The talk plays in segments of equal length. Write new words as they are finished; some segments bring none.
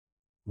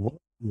What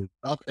is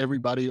up,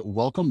 everybody?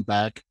 Welcome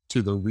back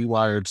to the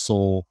Rewired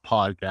Soul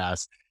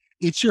podcast.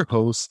 It's your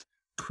host,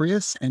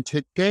 Chris, and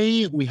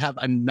today we have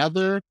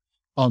another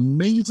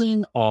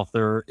amazing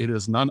author. It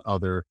is none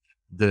other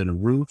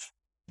than Ruth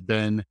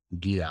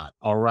Ben-Ghiat.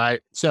 All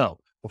right. So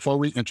before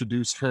we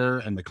introduce her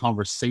and the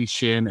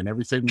conversation and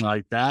everything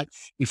like that,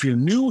 if you're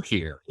new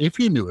here, if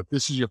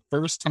this is your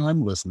first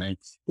time listening,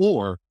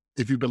 or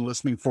if you've been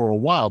listening for a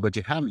while but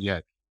you haven't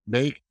yet,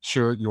 make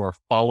sure you are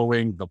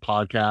following the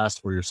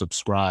podcast or you're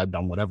subscribed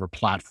on whatever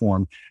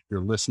platform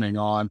you're listening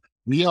on.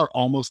 We are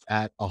almost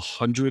at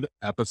 100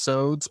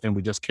 episodes and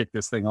we just kicked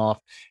this thing off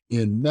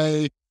in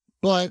May.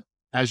 But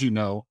as you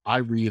know, I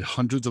read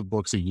hundreds of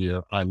books a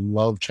year. I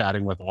love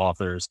chatting with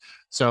authors.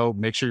 So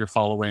make sure you're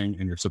following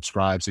and you're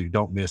subscribed so you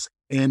don't miss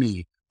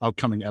any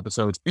upcoming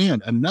episodes.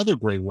 And another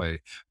great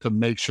way to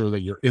make sure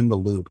that you're in the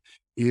loop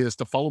is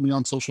to follow me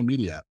on social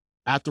media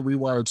at The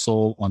Rewired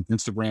Soul on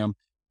Instagram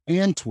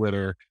and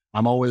Twitter.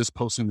 I'm always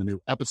posting the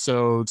new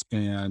episodes.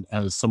 And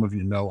as some of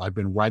you know, I've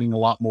been writing a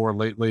lot more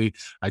lately.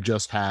 I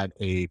just had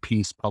a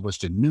piece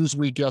published in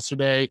Newsweek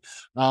yesterday.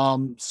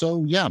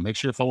 So yeah, make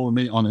sure you're following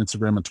me on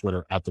Instagram and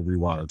Twitter at The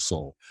Rewired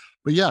Soul.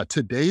 But yeah,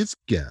 today's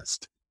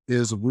guest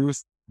is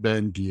Ruth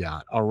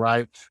Ben-Ghiat. All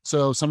right.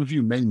 So some of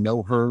you may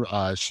know her.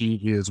 She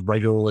is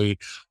regularly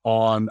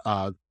on,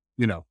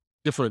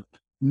 different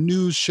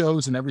news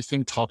shows and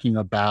everything talking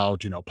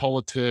about,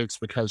 politics,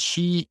 because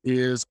she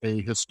is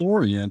a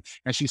historian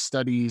and she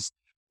studies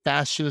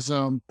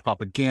fascism,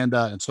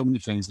 propaganda, and so many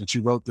things. And she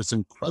wrote this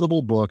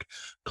incredible book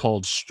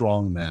called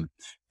Strong Men.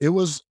 It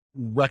was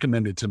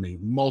recommended to me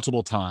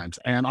multiple times,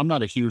 and I'm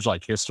not a huge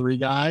history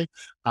guy.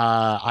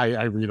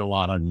 I read a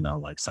lot on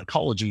like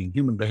psychology and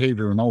human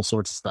behavior and all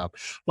sorts of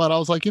stuff, but I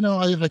was like,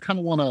 I kind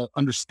of want to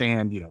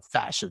understand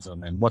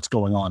fascism and what's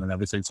going on and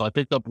everything. So I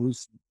picked up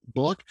Ruth's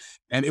book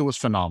and it was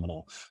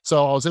phenomenal.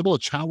 So I was able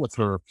to chat with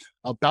her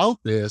about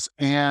this.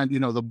 And,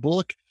 the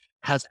book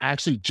has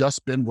actually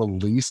just been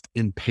released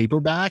in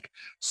paperback.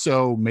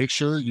 So make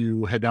sure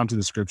you head down to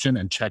the description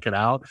and check it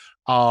out.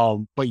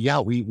 But yeah,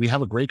 we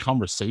have a great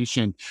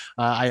conversation.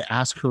 I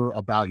asked her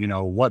about,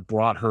 what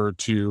brought her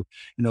to,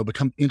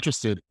 become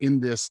interested in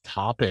this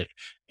topic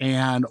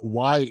and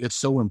why it's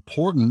so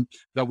important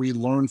that we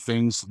learn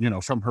things,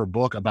 from her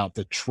book about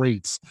the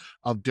traits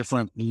of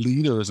different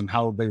leaders and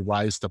how they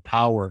rise to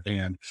power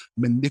and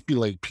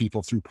manipulate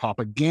people through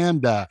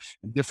propaganda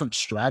and different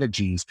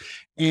strategies.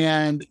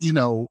 And,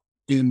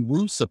 in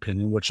Ruth's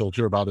opinion, which you'll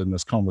hear about in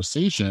this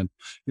conversation,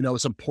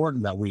 it's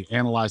important that we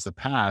analyze the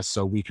past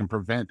so we can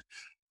prevent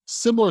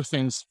similar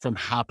things from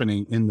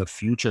happening in the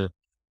future.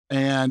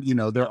 And,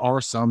 there are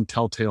some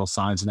telltale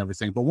signs and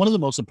everything. But one of the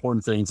most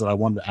important things that I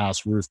wanted to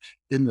ask Ruth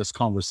in this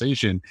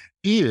conversation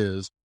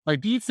is,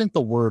 do you think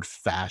the word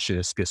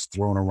fascist gets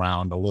thrown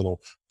around a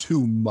little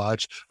too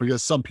much?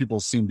 Because some people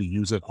seem to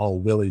use it all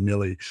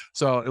willy-nilly.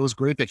 So it was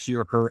great to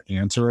hear her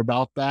answer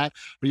about that.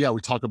 But yeah,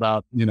 we talk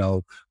about,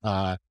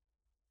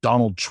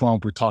 Donald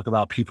Trump. We talk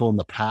about people in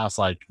the past,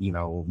 like,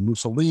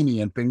 Mussolini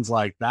and things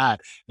like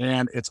that.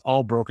 And it's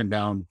all broken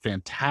down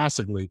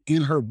fantastically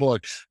in her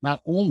book,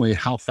 not only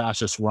how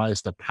fascists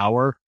rise to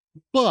power,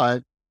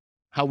 but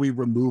how we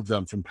remove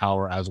them from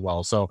power as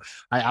well. So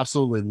I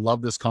absolutely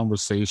love this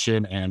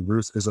conversation. And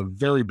Ruth is a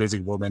very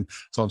busy woman.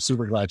 So I'm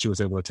super glad she was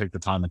able to take the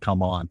time to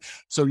come on.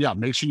 So yeah,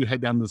 make sure you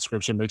head down to the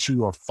description. Make sure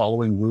you are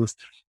following Ruth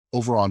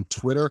over on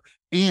Twitter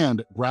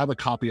and grab a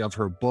copy of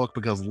her book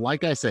because,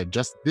 like I said,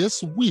 just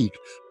this week,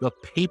 the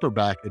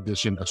paperback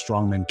edition of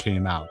Strongmen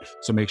came out.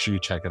 So make sure you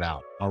check it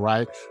out. All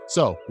right.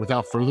 So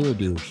without further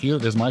ado,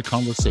 here is my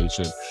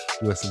conversation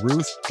with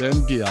Ruth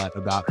Ben-Ghiat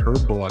about her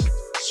book,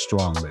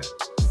 Strongmen.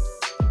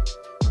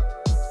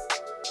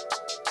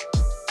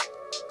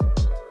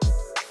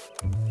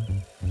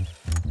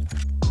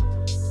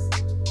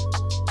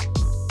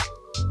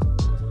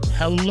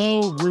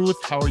 Hello,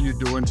 Ruth. How are you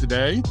doing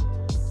today?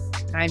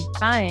 I'm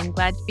fine.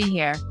 Glad to be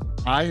here.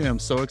 I am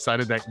so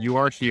excited that you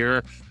are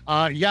here.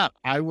 Yeah,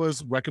 I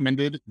was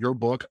recommended your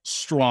book,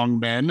 Strong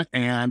Men,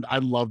 and I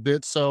loved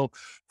it. So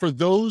for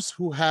those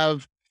who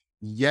have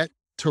yet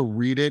to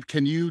read it,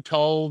 can you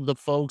tell the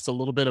folks a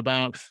little bit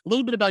about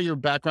your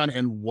background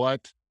and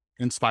what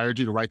inspired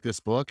you to write this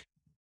book?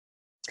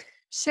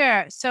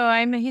 Sure. So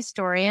I'm a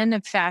historian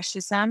of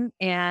fascism,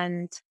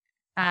 and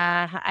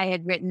I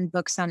had written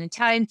books on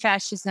Italian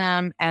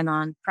fascism and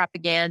on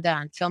propaganda,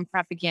 on film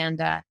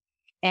propaganda.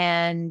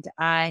 And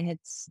I had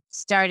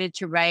started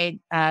to write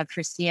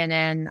for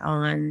CNN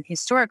on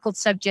historical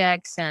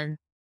subjects and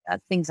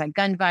things like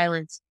gun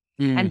violence.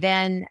 Mm, And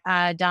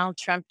then Donald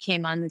Trump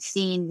came on the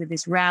scene with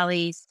his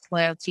rallies,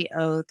 loyalty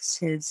oaths,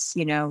 his,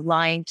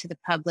 lying to the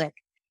public.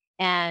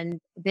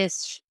 And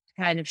this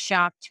kind of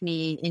shocked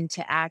me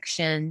into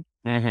action.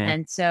 mhm.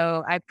 And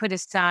so I put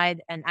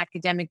aside an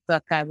academic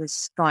book I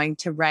was going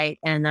to write,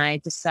 and I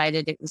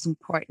decided it was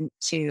important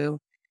to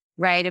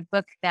write a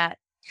book that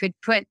could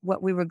put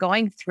what we were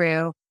going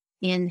through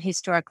in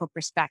historical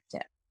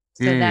perspective.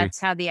 So Mm, that's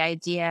how the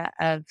idea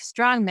of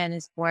strongmen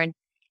is born.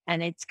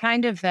 And it's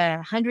kind of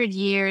 100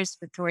 years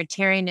of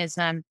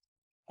authoritarianism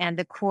And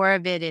the core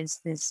of it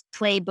is this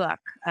playbook,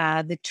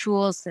 the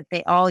tools that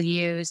they all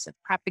use of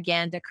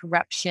propaganda,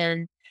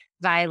 corruption,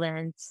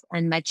 violence,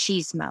 and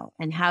machismo,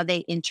 and how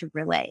they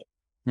interrelate.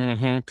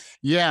 hmm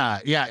Yeah,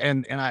 yeah,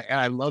 and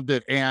I loved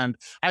it, and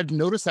I've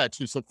noticed that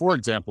too. So, for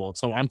example,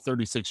 so I'm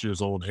 36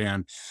 years old,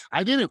 and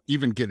I didn't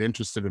even get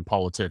interested in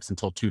politics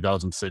until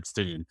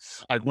 2016.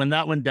 Like when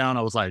that went down,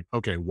 I was like,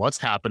 okay, what's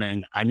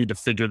happening? I need to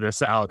figure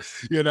this out,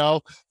 you know.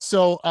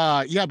 So,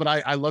 yeah, but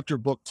I loved your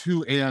book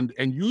too, and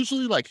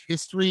usually like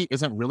history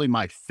isn't really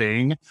my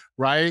thing,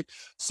 right?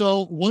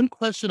 So, one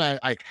question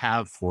I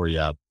have for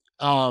you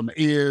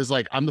is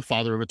like I'm the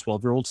father of a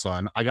 12-year-old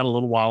son. I got a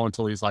little while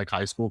until he's like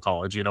high school,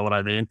 college, you know what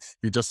I mean?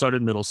 He just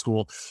started middle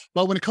school.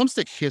 But when it comes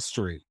to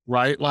history,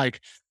 right? Like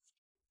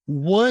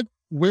where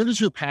does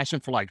your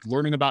passion for like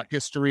learning about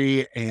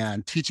history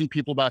and teaching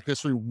people about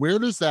history, where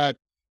does that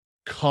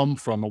come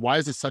from? And why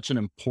is it such an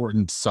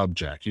important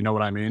subject? You know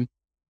what I mean?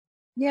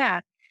 Yeah,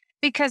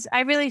 because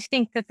I really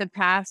think that the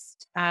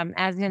past,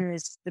 as in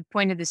this, the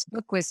point of this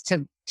book was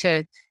to.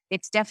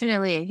 It's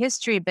definitely a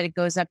history, but it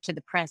goes up to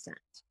the present.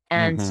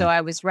 And hmm so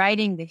I was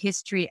writing the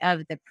history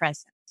of the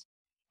present,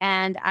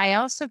 and I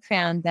also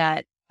found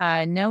that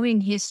knowing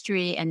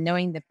history and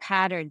knowing the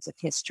patterns of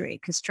history,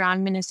 because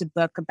Strongman is a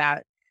book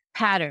about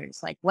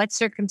patterns, like what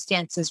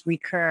circumstances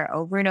recur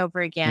over and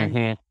over again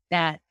hmm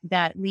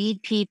that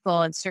lead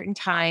people in certain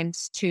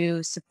times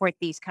to support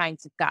these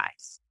kinds of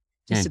guys,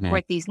 to hmm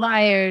support these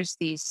liars,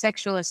 these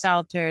sexual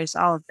assaulters,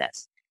 all of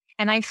this.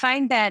 And I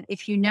find that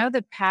if you know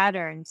the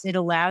patterns, it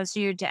allows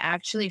you to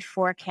actually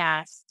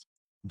forecast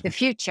the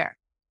future.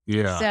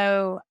 Yeah.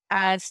 So,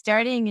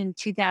 starting in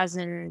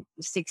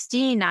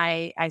 2016,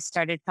 I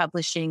started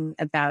publishing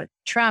about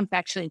Trump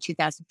actually in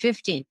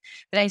 2015,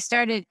 but I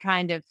started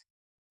kind of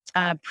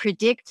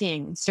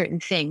predicting certain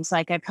things.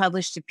 Like I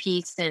published a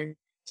piece in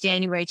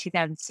January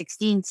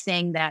 2016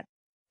 saying that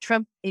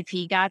Trump, if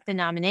he got the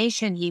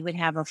nomination, he would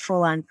have a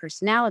full on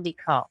personality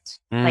cult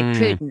like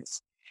Mm.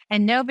 Putin's.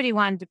 And nobody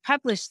wanted to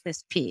publish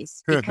this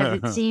piece because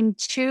it seemed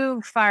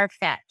too far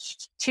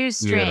fetched, too yeah.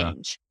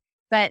 strange.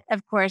 But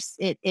of course,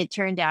 it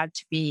turned out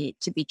to be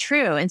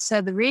true. And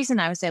so the reason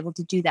I was able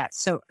to do that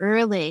so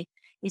early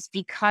is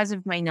because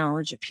of my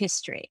knowledge of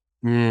history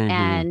hmm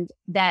and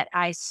that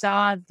I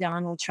saw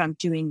Donald Trump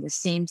doing the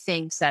same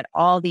things that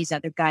all these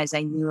other guys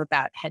I knew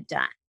about had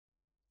done.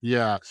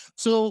 Yeah.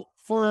 So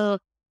for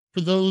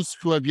those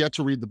who have yet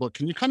to read the book,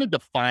 can you kind of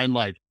define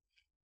like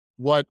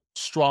what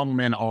strong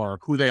men are,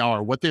 who they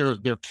are, what their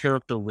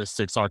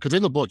characteristics are? Because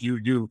in the book,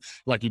 you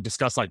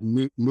discuss like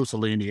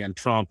Mussolini and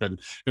Trump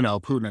and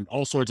Putin and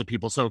all sorts of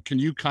people. So can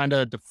you kind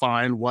of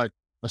define what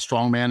a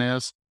strong man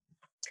is?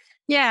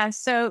 Yeah,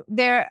 so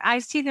there I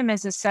see them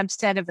as a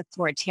subset of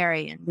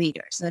authoritarian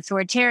leaders. And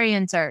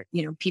authoritarians are,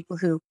 people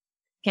who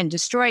can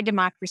destroy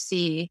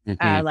democracy,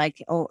 hmm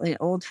like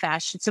old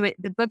fashioned. So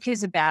the book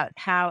is about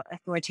how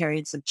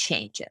authoritarianism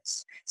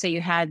changes. So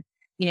you had,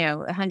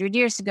 100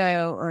 years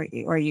ago,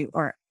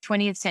 or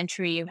 20th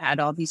century, you had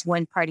all these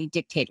one party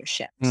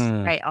dictatorships,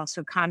 Mm, right?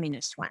 Also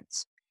communist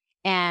ones,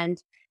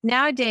 and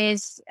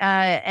nowadays,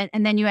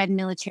 and then you had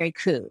military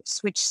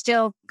coups, which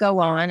still go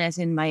on, as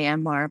in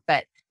Myanmar,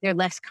 but they're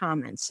less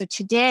common. So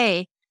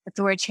today,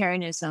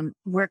 authoritarianism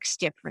works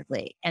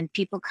differently, and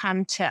people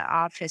come to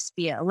office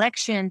via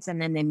elections and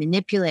then they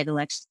manipulate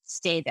elections to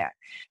stay there.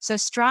 So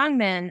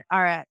strongmen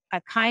are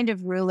a kind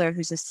of ruler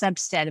who's a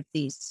subset of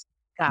these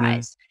mm,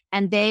 guys.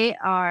 And they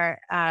are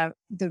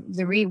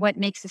what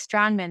makes a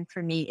strongman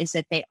for me is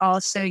that they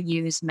also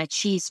use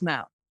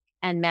machismo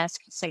and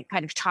so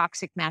kind of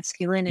toxic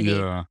masculinity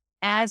yeah.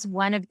 as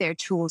one of their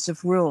tools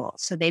of rule.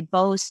 So they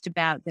boast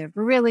about their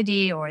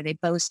virility, or they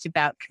boast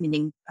about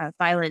committing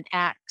violent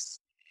acts.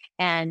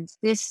 And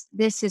this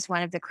is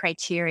one of the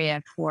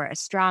criteria for a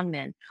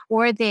strongman.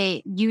 Or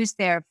they use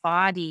their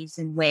bodies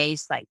in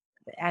ways like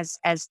as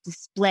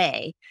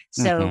display.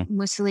 hmm So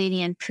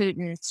Mussolini and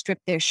Putin strip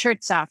their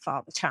shirts off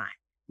all the time.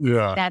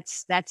 Yeah.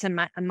 That's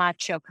a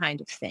macho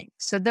kind of thing.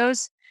 So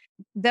those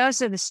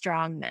are the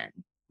strongmen.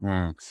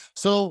 Mm.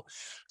 So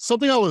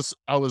something I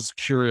was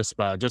curious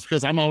about, just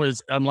because I'm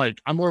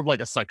more of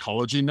like a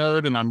psychology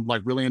nerd and I'm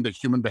like really into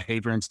human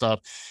behavior and stuff.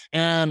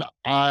 And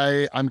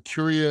I'm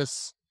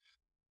curious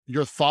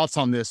your thoughts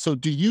on this. So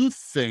do you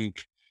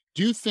think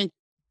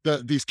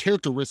that these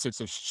characteristics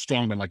of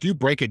strongmen, like you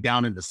break it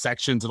down into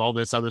sections and all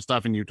this other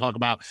stuff, and you talk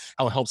about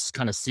how it helps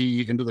kind of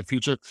see into the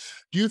future.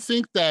 Do you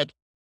think that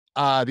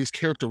these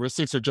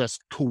characteristics are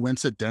just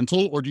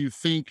coincidental, or do you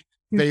think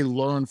they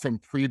learn from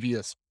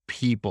previous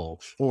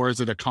people, or is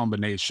it a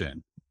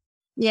combination?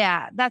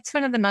 Yeah, that's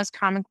one of the most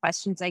common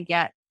questions I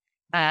get.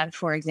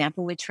 For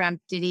example, with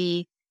Trump, does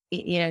he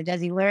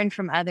learn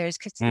from others?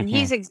 Because hmm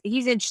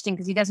he's interesting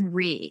because he doesn't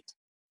read.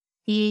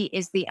 He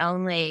is the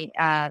only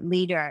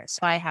leader. So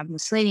I have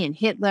Mussolini and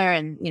Hitler,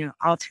 and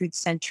all through the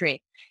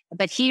century,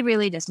 but he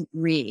really doesn't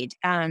read.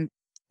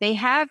 They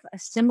have a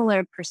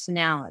similar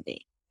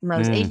personality.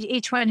 Mm,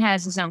 Each one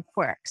has his own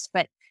quirks,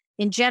 but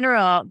in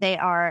general, they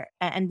are,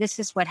 and this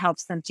is what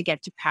helps them to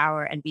get to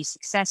power and be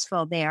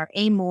successful. They are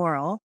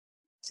amoral,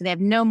 so they have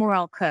no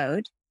moral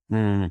code.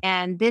 Mm,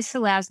 And this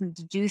allows them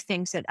to do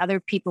things that other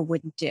people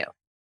wouldn't do.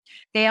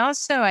 They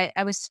also,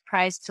 I was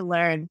surprised to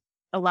learn,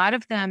 a lot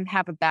of them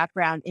have a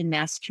background in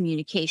mass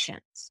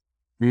communications.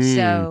 mm,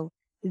 So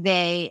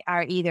they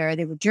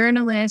were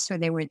journalists or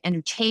they were in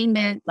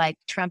entertainment, like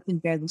Trump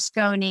and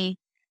Berlusconi,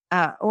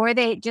 or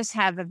they just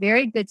have a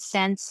very good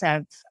sense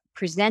of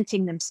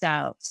presenting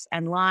themselves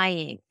and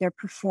lying. They're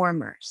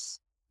performers.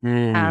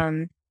 mm,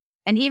 Um,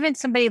 and even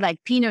somebody like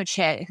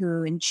Pinochet,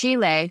 who in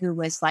Chile, who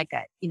was like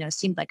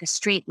seemed like a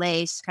straight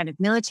laced kind of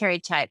military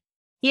type,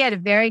 he had a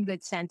very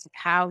good sense of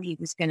how he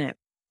was going to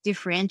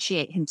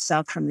differentiate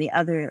himself from the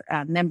other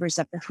members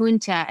of the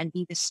junta and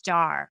be the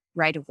star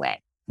right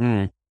away.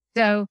 mm.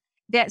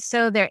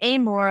 So they're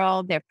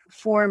amoral, they're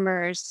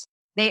performers.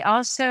 They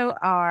also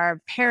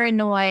are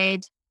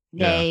paranoid.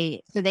 Yeah.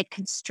 They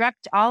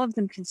construct, all of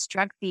them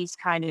construct these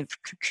kind of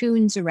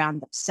cocoons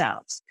around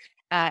themselves,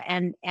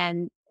 and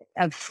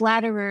of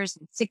flatterers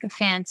and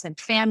sycophants and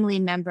family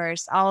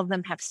members. All of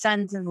them have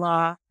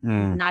sons-in-law.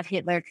 Mm, Not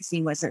Hitler, because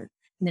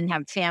didn't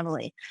have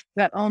family,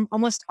 but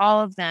almost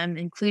all of them,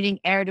 including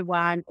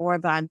Erdogan,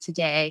 Orban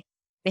today,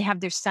 they have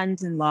their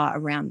sons-in-law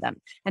around them,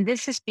 and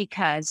this is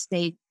because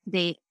they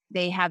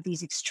have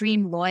these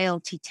extreme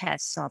loyalty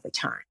tests all the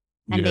time.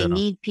 And they yeah.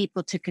 need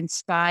people to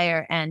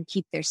conspire and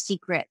keep their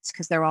secrets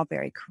because they're all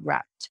very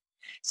corrupt.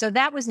 So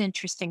that was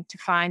interesting to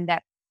find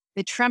that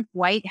the Trump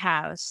White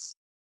House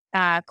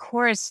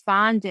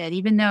corresponded,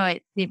 even though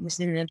it was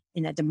in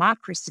a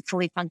democracy,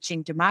 fully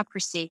functioning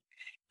democracy,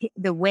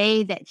 the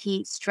way that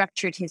he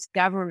structured his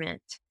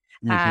government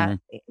Hmm.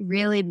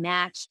 really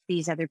matched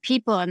these other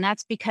people. And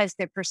that's because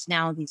their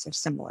personalities are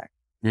similar.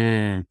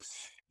 Mm.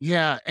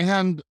 Yeah.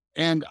 And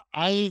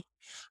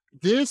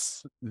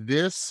this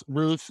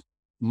Ruth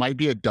might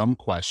be a dumb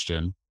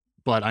question,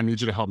 but I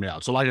need you to help me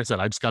out. So like I said,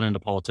 I just got into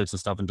politics and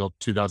stuff until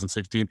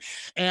 2016.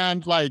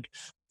 And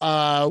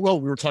well,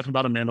 we were talking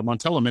about Amanda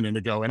Montell a minute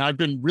ago, and I've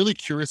been really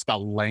curious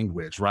about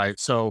language, right?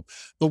 So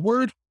the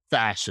word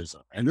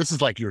fascism, and this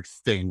is like your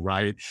thing,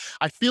 right?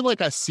 I feel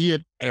like I see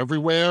it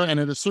everywhere. And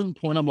at a certain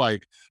point, I'm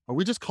like, are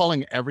we just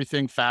calling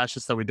everything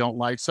fascist that we don't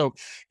like? So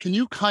can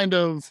you kind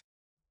of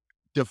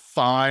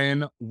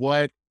define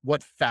what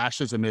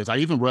fascism is? I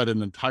even read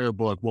an entire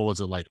book. What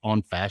was it, like,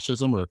 on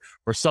fascism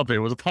or something? It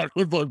was a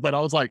popular book, but I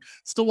was like,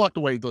 still walked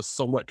away just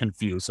somewhat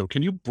confused. So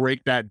can you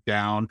break that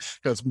down?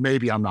 Because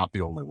maybe I'm not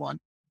the only one.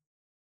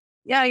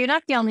 Yeah, you're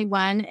not the only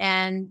one.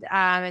 And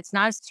it's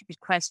not a stupid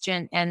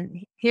question.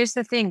 And here's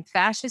the thing,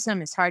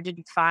 fascism is hard to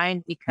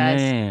define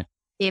because Mm,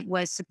 it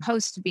was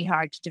supposed to be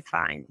hard to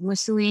define.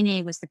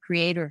 Mussolini was the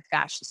creator of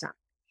fascism.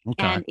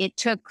 okay.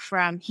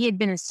 And he had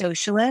been a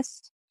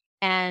socialist.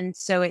 And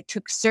so it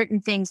took certain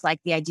things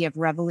like the idea of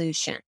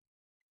revolution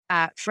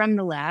from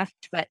the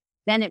left, but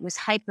then it was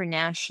hyper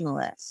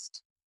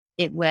nationalist.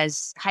 It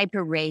was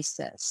hyper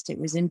racist. It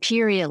was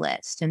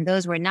imperialist. And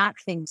those were not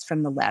things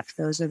from the left,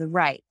 those are the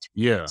right.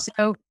 Yeah.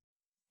 So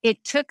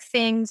it took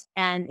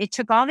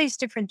all these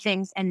different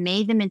things and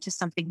made them into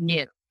something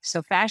new.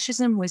 So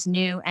fascism was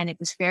new and it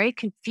was very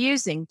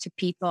confusing to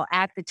people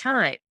at the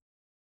time.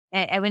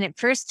 And when it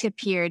first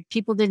appeared,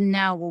 people didn't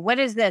know, well, what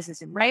is this?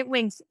 Is it right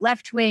wing,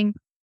 left wing?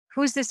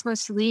 Who's this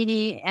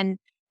Mussolini? And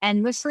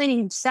Mussolini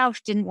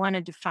himself didn't want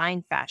to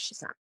define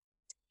fascism.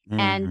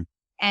 And Mhm.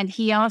 and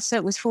he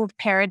also was full of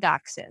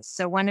paradoxes.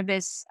 So one of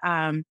his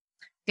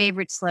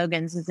favorite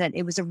slogans is that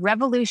it was a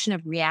revolution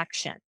of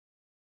reaction.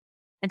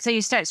 And so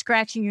you start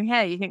scratching your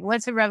head. You think,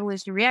 what's a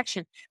revolutionary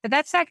reaction? But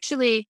that's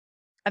actually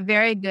a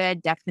very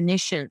good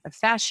definition of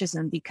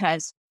fascism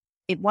because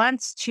it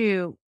wants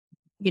to,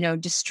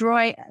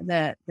 destroy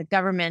the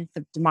government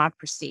of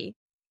democracy.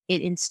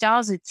 It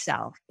installs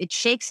itself. It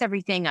shakes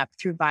everything up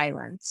through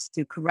violence,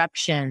 through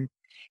corruption,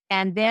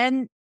 and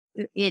then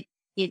it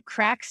it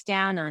cracks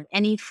down on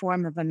any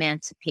form of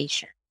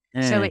emancipation.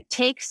 So Mm, it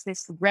takes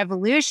this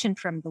revolution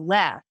from the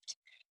left,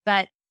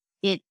 but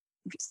it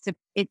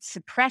it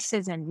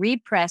suppresses and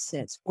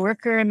represses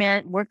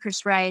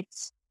workers'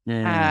 rights,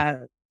 mm,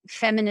 uh,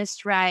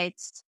 feminist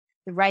rights,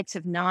 the rights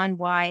of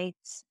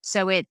non-whites.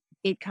 So it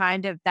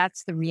kind of,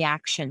 that's the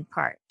reaction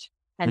part,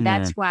 and mm.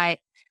 that's why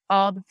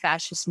all the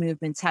fascist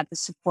movements had the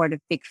support of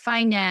big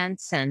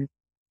finance and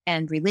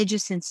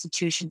religious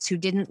institutions who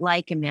didn't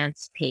like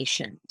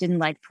emancipation, didn't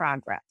like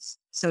progress,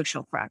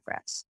 social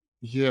progress.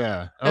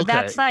 Yeah. So Okay.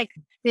 that's like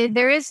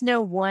there is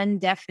no one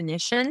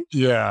definition,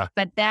 Yeah.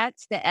 but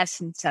that's the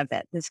essence of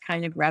it, this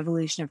kind of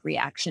revolution of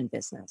reaction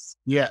business.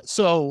 Yeah.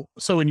 So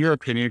in your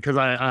opinion, because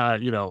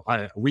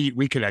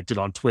we connected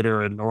on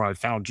Twitter, or I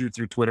found you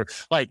through Twitter.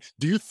 Like,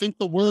 do you think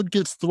the word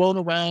gets thrown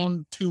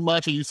around too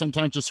much? Are you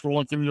sometimes just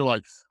scrolling through and you're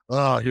like,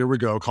 oh, here we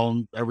go,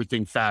 calling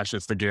everything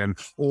fascist again?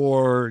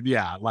 Or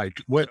yeah,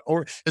 like what,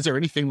 or is there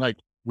anything like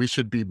we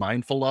should be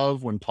mindful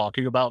of when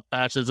talking about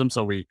fascism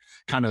so we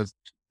kind of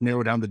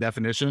narrow down the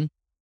definition?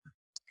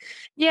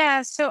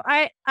 Yeah, so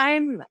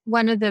I'm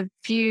one of the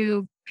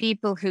few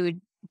people who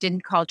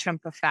didn't call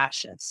Trump a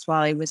fascist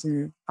while he was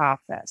in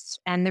office.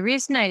 And the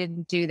reason I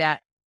didn't do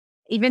that,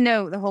 even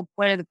though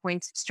one of the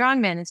points of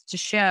strongman is to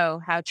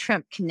show how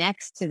Trump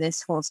connects to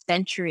this whole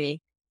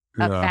century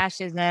of Yeah.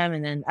 fascism,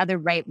 and then other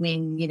right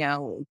wing,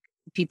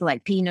 people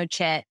like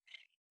Pinochet.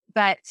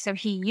 But so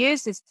he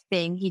uses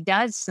thing, he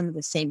does some of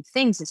the same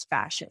things as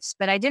fascists,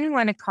 but I didn't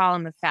want to call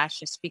him a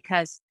fascist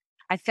because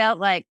I felt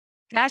like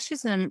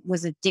fascism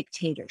was a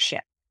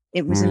dictatorship.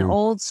 It was an Mm,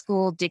 old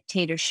school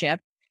dictatorship.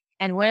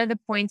 And one of the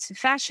points of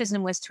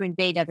fascism was to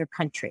invade other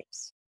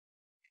countries.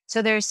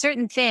 So there are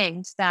certain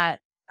things that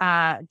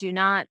do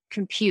not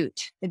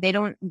compute. They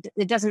don't,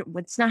 it doesn't,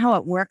 it's not how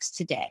it works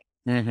today.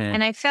 hmm.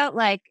 And I felt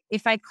like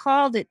if I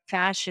called it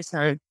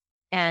fascism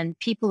and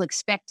people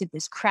expected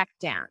this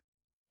crackdown,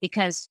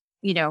 because,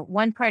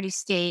 one party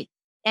state,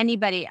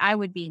 anybody, I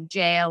would be in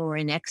jail or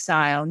in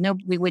exile. No,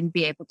 we wouldn't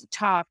be able to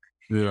talk.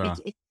 Yeah.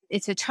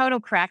 It's a total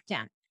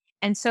crackdown.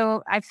 And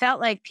so I felt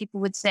like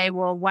people would say,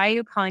 well, why are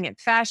you calling it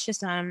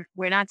fascism?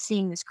 We're not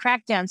seeing this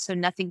crackdown, so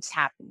nothing's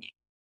happening.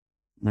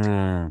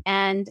 Mm,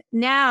 And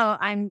now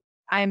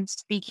I'm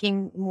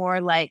speaking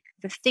more like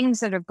the things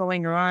that are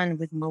going on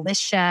with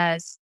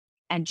militias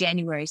and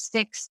January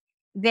 6th,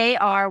 they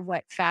are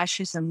what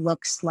fascism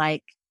looks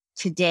like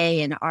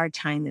today in our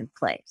time and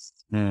place.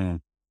 mm.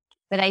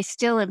 But I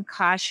still am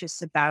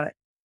cautious about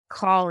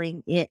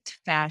calling it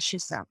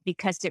fascism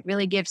because it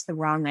really gives the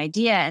wrong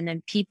idea. And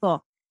then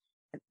people,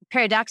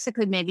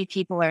 paradoxically, maybe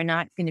people are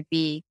not going to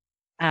be,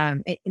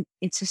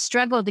 it's a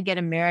struggle to get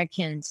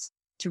Americans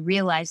to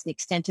realize the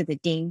extent of the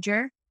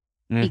danger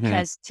Mhm.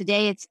 because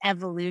today it's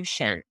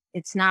evolution.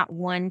 It's not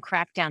one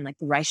crackdown like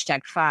the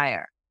Reichstag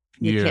fire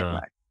with Yeah.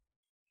 Hitler.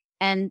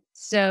 And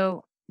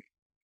so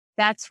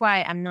that's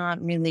why I'm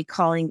not really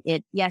calling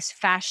it, yes,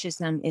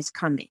 fascism is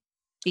coming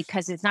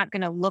because it's not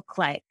going to look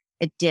like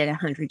it did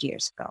 100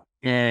 years ago.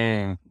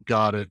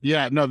 Got it.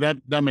 Yeah, no,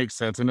 that makes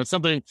sense. And it's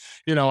something,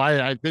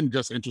 I've been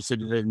just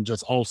interested in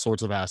just all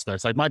sorts of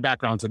aspects. Like my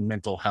background's in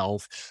mental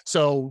health.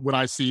 So when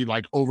I see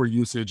like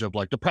overusage of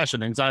like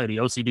depression, anxiety,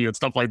 OCD, and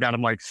stuff like that,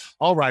 I'm like,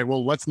 all right,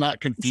 well, let's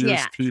not confuse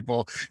Yeah.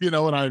 people. You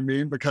know what I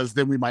mean? Because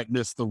then we might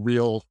miss the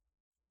real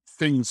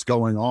things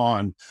going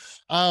on.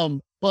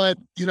 But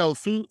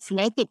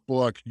throughout the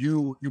book,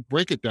 you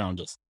break it down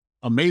just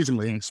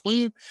amazingly and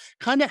explain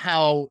kind of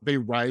how they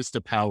rise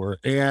to power.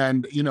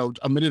 And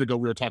a minute ago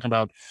we were talking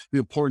about the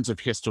importance of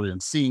history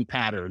and seeing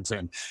patterns.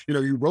 And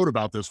you wrote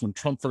about this when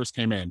Trump first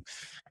came in.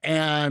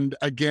 And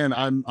again,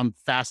 I'm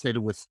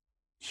fascinated with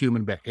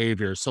human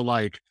behavior. So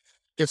like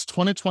it's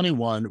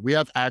 2021. We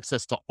have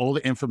access to all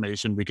the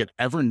information we could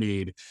ever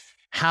need.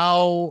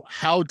 How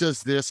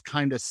does this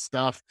kind of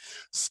stuff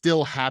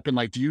still happen?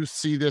 Like, do you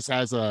see this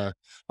as a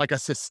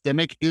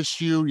systemic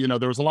issue?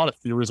 There was a lot of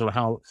theories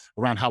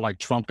around how like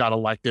Trump got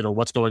elected or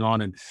what's going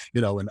on in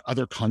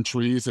other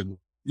countries and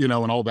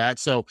all that.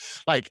 So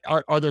like,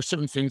 are there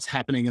certain things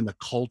happening in the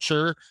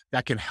culture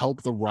that can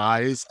help the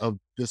rise of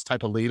this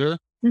type of leader?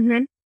 hmm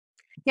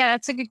Yeah,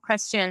 that's a good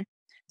question.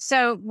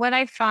 So, what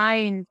I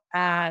find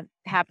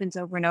happens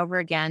over and over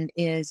again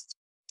is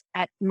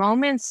at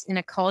moments in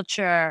a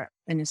culture,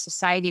 in a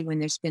society, when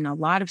there's been a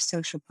lot of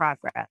social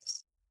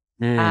progress,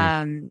 Mm,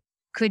 um,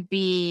 could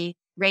be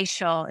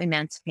racial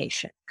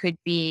emancipation, could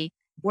be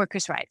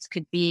workers' rights,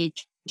 could be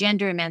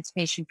gender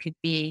emancipation, could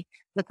be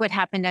look what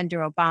happened under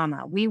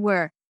Obama. We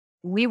were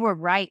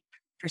ripe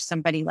for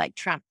somebody like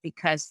Trump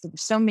because there were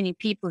so many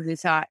people who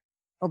thought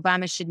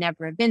Obama should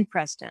never have been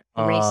president,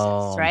 the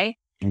racists, um, right?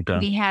 okay.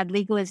 We had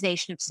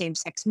legalization of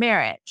same-sex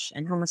marriage,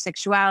 and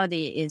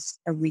homosexuality is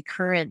a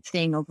recurrent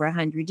thing over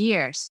 100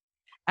 years.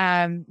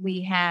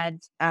 We had,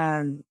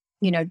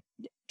 you know,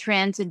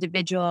 trans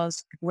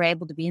individuals were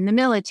able to be in the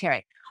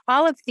military.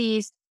 All of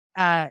these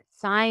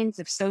signs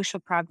of social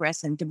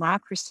progress and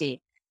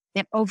democracy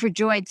that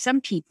overjoyed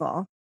some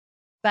people,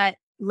 but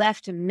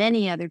left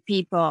many other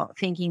people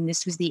thinking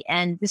this was the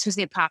end, this was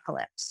the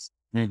apocalypse,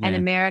 and Hmm.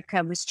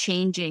 America was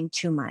changing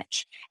too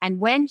much. And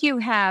when you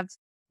have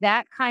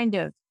that kind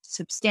of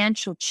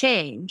substantial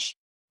change,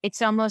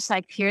 it's almost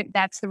like here,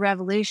 that's the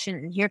revolution,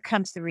 and here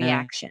comes the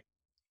reaction.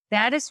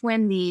 That is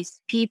when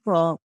these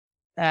people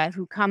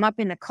who come up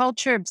in the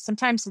culture,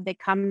 sometimes they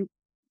come,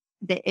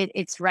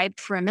 it's ripe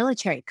for a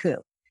military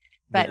coup.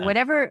 But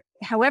Yeah.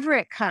 however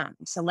it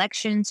comes,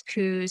 elections,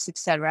 coups,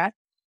 etc.,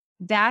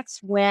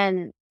 that's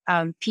when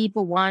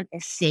people want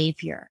a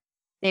savior.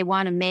 They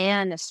want a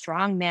man, a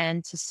strong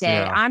man, to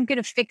say, Yeah. "I'm going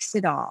to fix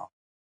it all.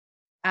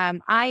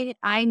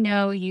 I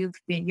know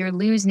you're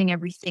losing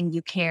everything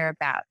you care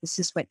about." This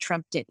is what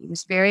Trump did. He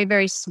was very,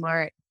 very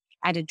smart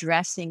at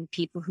addressing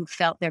people who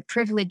felt their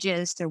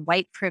privileges, their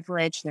white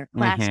privilege, their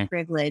class Hmm.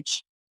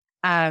 privilege.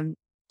 Um,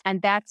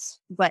 and that's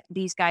what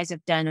these guys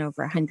have done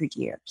over 100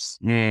 years.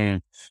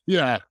 Mm.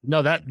 Yeah,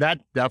 no, that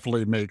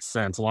definitely makes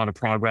sense. A lot of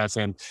progress,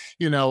 and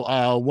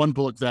one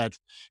book that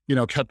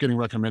kept getting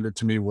recommended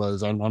to me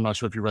was I'm not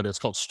sure if you read it. It's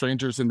called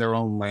 "Strangers in Their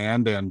Own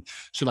Land," and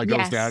she like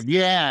goes down. Yes.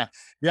 Yeah,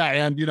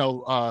 yeah,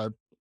 and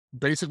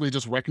basically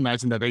just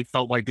recognizing that they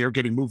felt like they're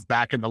getting moved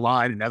back in the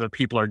line, and other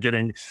people are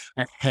getting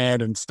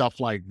ahead and stuff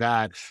like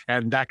that,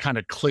 and that kind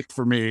of clicked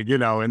for me,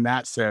 in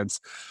that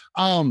sense.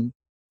 Um,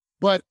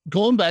 but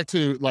going back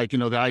to like,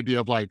 the idea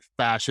of like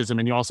fascism,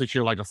 and you also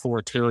hear like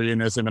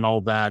authoritarianism and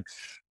all that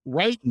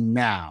right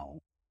now.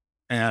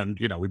 And,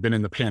 we've been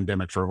in the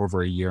pandemic for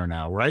over a year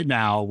now. Right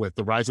now, with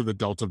the rise of the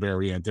Delta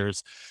variant,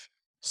 there's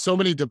so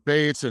many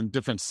debates in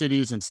different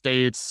cities and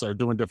states are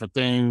doing different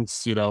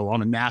things.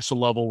 On a national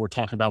level, we're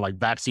talking about like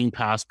vaccine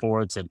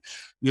passports and,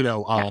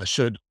 Yeah.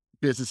 should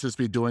businesses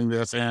be doing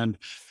this? And,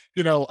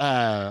 you know,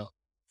 uh,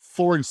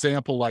 for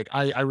example, like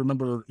I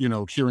remember,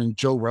 hearing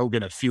Joe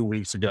Rogan a few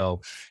weeks ago.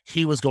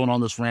 He was going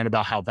on this rant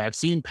about how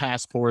vaccine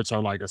passports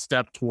are like a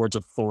step towards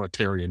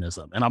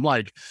authoritarianism. And I'm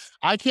like,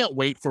 I can't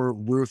wait for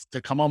Ruth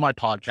to come on my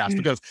podcast Mm.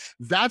 because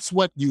that's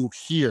what you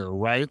hear,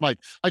 right? Like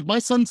my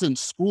son's in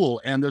school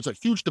and there's a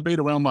huge debate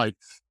around like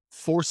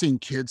forcing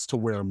kids to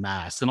wear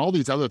masks and all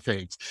these other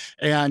things.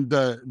 And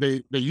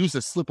they use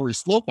a slippery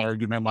slope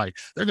argument, like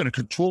they're going to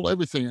control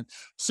everything.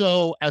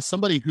 So as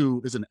somebody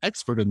who is an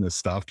expert in this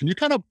stuff, can you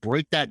kind of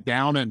break that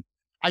down and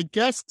I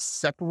guess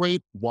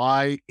separate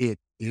why it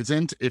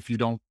isn't if you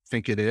don't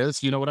think it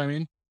is? You know what I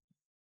mean?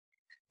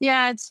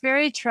 Yeah, it's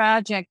very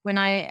tragic when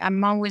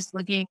I'm always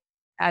looking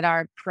at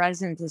our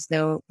present as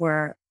though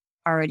we're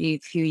already a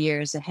few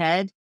years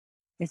ahead,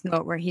 as though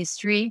it were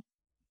history.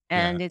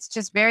 Yeah. And it's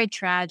just very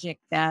tragic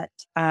that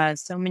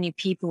so many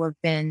people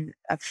have been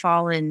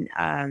fallen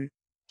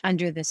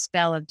under the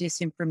spell of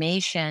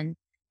disinformation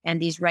and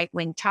these right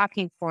wing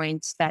talking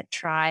points that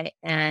try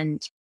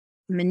and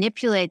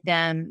manipulate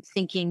them,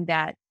 thinking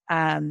that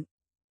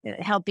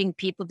helping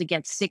people to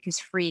get sick is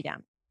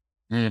freedom.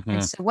 And Hmm.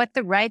 so, what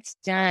the right's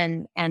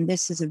done, and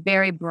this is a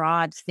very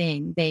broad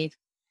thing, they've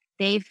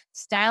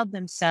styled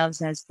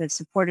themselves as the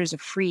supporters of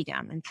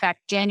freedom. In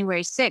fact,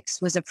 January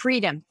 6th was a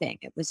freedom thing.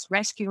 It was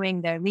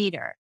rescuing their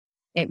leader.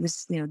 It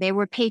was, they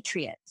were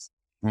patriots.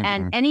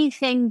 And Hmm.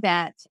 anything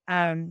that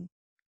um,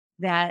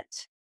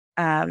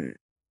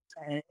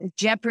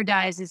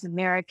 jeopardizes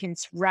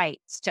Americans'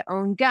 rights to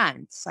own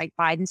guns, like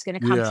Biden's going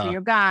to come for Yeah.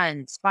 your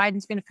guns,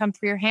 Biden's going to come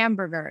for your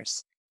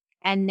hamburgers.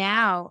 And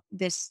now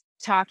this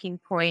talking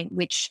point,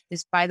 which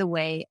is, by the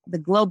way, the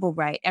global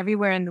right,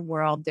 everywhere in the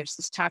world, there's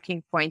this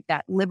talking point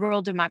that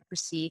liberal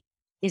democracy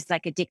is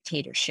like a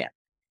dictatorship,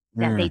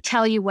 that they Mm.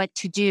 tell you what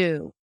to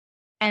do.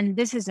 And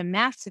this is a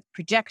massive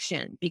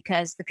projection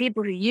because the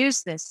people who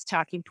use this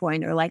talking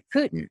point are like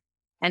Putin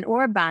and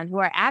Orban, who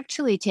are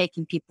actually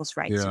taking people's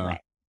rights Yeah.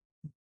 away.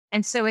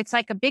 And so it's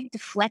like a big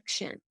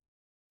deflection.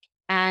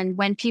 And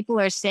when people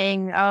are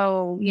saying,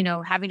 oh,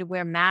 having to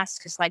wear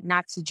masks is like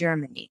Nazi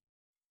Germany,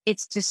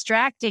 it's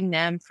distracting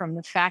them from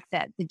the fact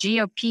that the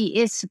GOP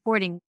is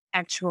supporting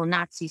actual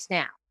Nazis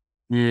now.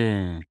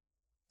 Mm.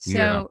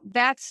 Yeah. So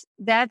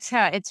that's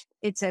how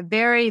it's a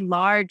very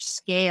large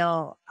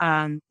scale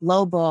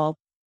global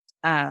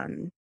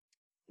um,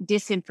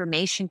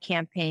 disinformation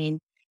campaign,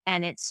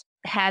 and it's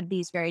had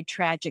these very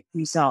tragic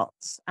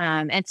results.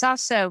 It's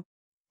also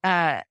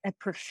a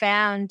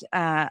profound,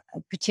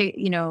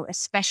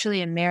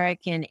 especially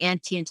American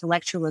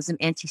anti-intellectualism,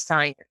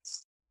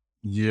 anti-science,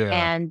 Yeah.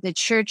 and the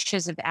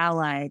churches have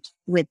allied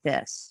with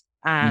this.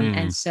 And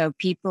Mm. so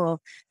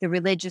people, the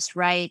religious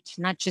right,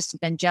 not just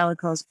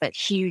evangelicals, but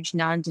huge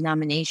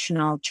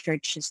non-denominational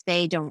churches,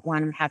 they don't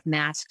want to have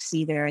masks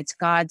either. It's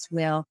God's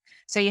will.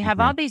 So you have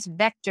Mhm. all these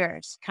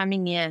vectors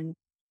coming in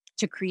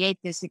to create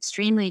this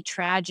extremely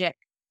tragic,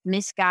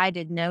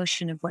 misguided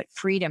notion of what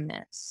freedom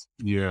is.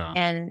 Yeah.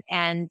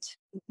 And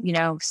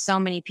so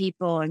many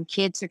people and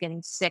kids are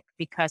getting sick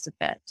because of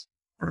it.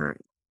 Um,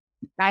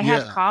 I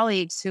have Yeah.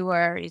 colleagues who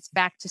it's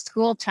back to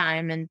school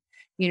time and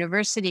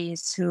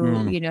universities who,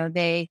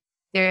 Mm.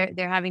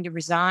 they're having to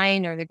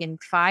resign or they're getting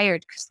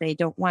fired because they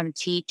don't want to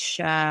teach.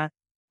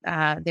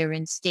 They're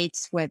in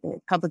states where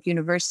the public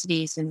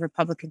universities in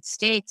Republican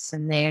states,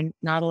 and they're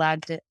not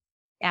allowed to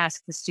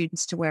ask the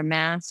students to wear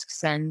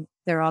masks, and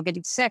they're all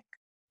getting sick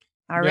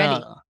Yeah.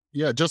 already.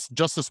 Yeah. Just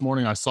this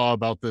morning I saw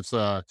about this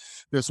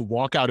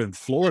walkout in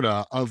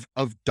Florida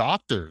of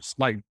doctors.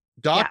 Like Yeah,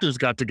 doctors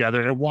got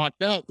together and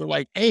walked out. They're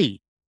like, hey,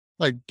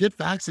 like get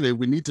vaccinated.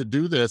 We need to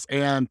do this.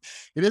 And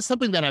it is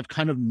something that I've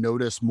kind of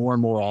noticed more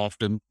and more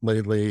often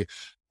lately.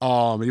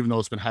 Even though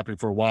it's been happening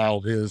for a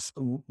while, is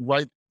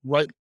right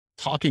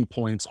talking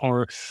points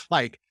are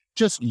like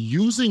just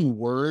using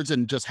words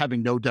and just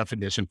having no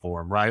definition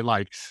for them, right?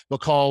 Like they'll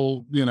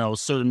call,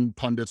 certain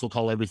pundits will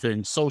call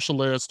everything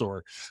socialist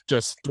or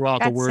just throw out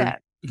the that's word, it.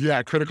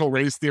 yeah, critical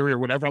race theory or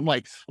whatever. I'm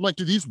like,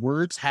 do these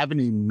words have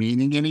any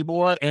meaning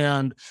anymore?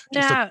 And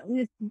just a,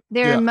 No,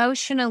 they're yeah,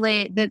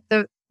 emotionally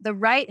the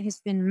right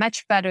has been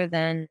much better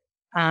than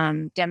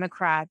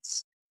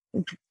Democrats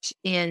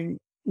in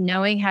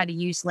knowing how to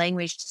use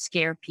language to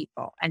scare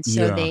people. And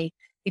so yeah,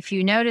 if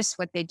you notice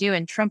what they do,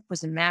 and Trump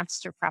was a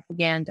master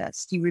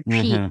propagandist, you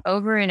repeat hmm,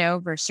 over and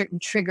over certain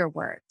trigger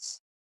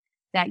words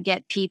that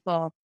get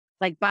people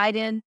like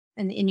Biden,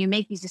 and you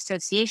make these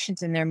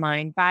associations in their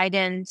mind: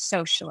 Biden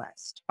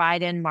socialist,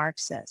 Biden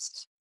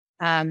Marxist,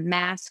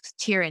 masks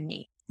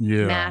tyranny,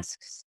 yeah,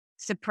 masks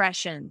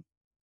suppression,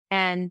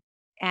 and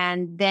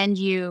then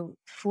you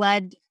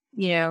flood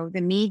the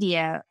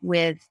media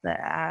with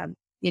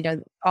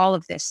all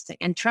of this thing.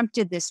 And Trump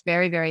did this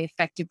very, very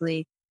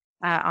effectively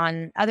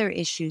on other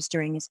issues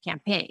during his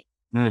campaign,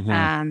 hmm,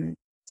 um,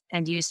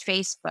 and used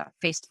Facebook.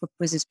 Facebook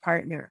was his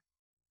partner.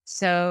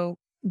 So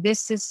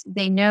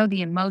they know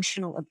the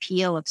emotional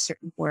appeal of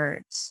certain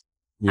words.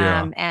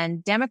 Yeah.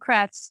 And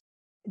Democrats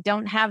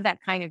don't have that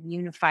kind of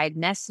unified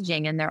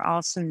messaging, and they're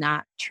also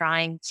not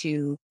trying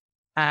to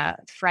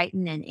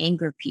frighten and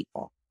anger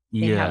people.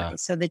 They have Yeah.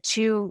 so the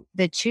two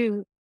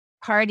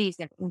parties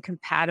have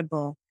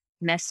incompatible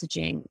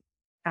messaging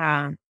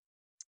um,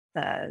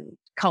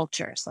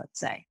 cultures, let's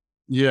say.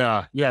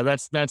 Yeah, yeah,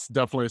 that's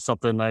definitely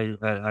something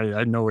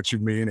I know what you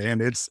mean,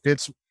 and it's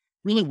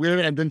really weird.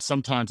 And then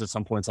sometimes at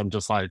some points I'm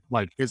just like,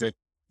 is it,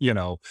 you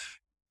know,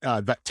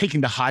 that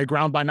taking the high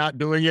ground by not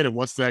doing it, and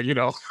what's that, you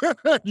got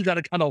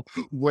to kind of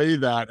weigh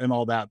that and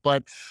all that.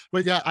 But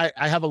yeah,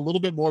 I have a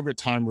little bit more of your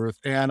time, Ruth,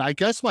 and I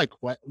guess like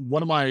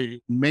one of my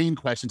main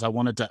questions I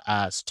wanted to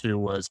ask too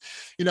was,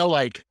 in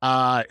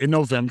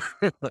November,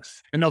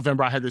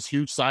 I had this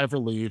huge sigh of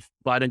relief.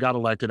 Biden got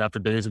elected after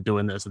days of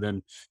doing this, and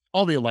then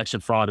all the election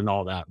fraud and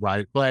all that,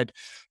 right? But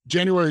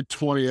January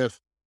 20th,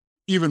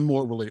 even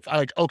more relief. I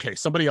like, okay,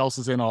 somebody else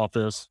is in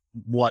office.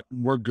 What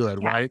we're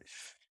good, Yeah. right?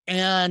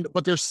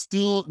 But there's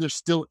still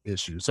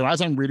issues. So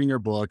as I'm reading your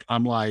book,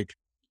 I'm like,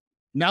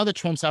 now that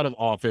Trump's out of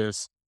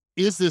office,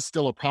 is this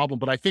still a problem?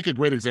 But I think a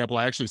great example,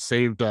 I actually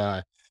saved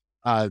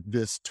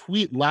this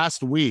tweet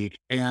last week,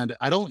 and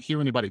I don't hear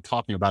anybody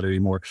talking about it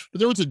anymore. But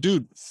there was a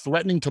dude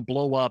threatening to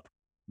blow up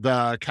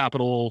the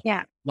Capitol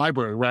Yeah.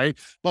 library, right?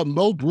 But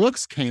Mo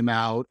Brooks came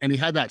out and he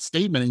had that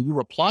statement, and you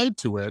replied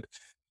to it.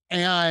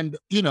 And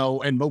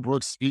Mo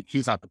Brooks,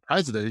 he's not the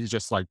president. He's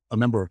just like a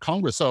member of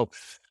Congress. So,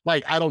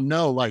 like, I don't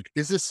know, like,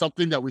 is this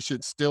something that we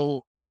should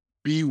still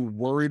be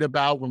worried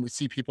about when we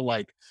see people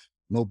like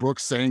Mo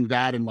Brooks saying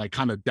that and like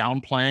kind of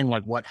downplaying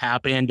like what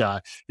happened?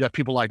 You have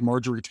people like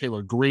Marjorie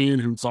Taylor Greene,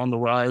 who's on the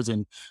rise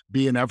and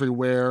being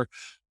everywhere.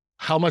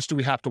 How much do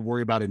we have to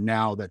worry about it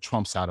now that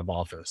Trump's out of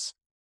office?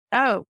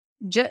 Oh,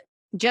 ju-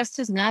 just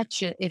as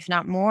much, if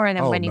not more,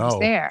 than Oh, when he was no.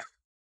 there.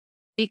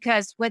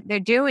 Because what they're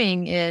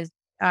doing is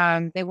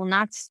they will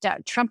not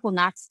stop. Trump will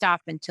not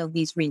stop until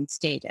he's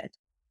reinstated,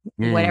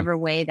 Mm, whatever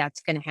way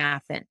that's going to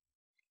happen.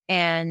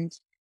 And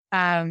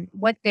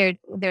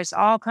there's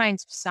all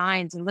kinds of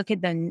signs. And look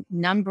at the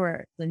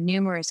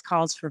numerous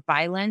calls for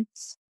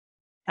violence.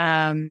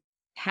 Um,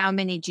 how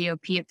many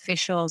GOP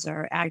officials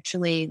are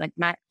actually like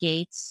Matt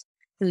Gaetz,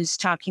 who's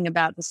talking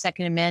about the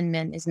Second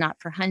Amendment is not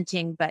for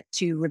hunting, but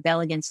to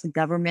rebel against the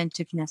government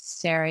if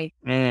necessary.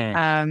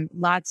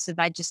 mm,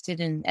 I just did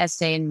an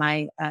essay in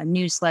my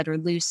newsletter,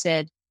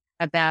 Lucid,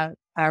 about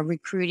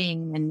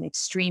recruiting and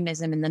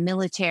extremism in the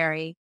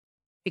military.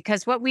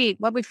 Because what we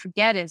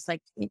forget is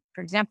like,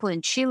 for example,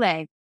 in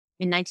Chile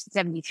in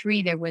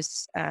 1973, there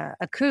was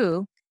a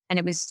coup and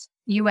it was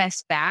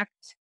US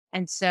backed.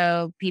 And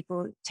so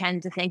people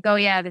tend to think, oh,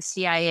 yeah, the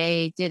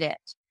CIA did it.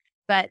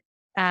 But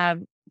there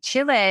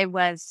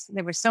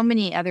were so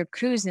many other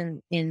coups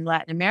in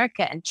Latin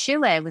America. And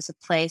Chile was a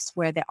place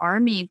where the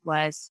army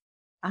was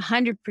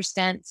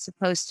 100%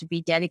 supposed to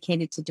be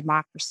dedicated to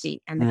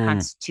democracy and the mm.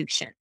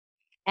 Constitution.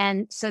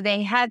 And so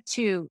they had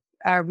to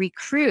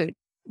recruit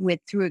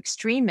through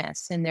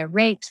extremists and their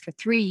rapes for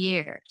 3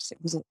 years.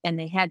 And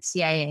they had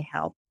CIA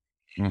help,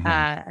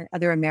 Mhm.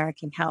 other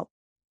American help.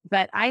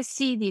 But I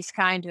see these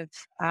kind of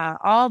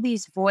all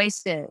these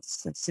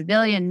voices of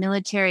civilian,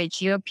 military,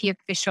 GOP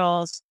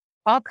officials,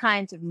 all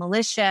kinds of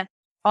militia,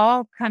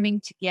 all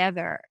coming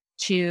together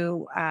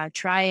to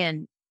try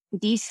and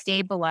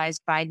destabilize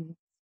Biden,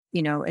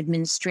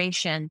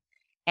 administration.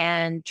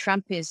 And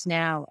Trump is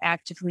now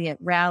actively at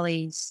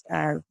rallies,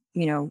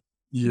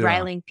 Yeah,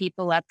 riling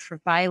people up for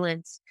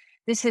violence.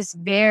 This is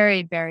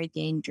very, very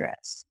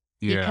dangerous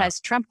yeah. because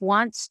Trump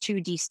wants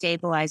to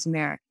destabilize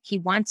America. He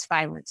wants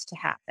violence to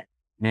happen.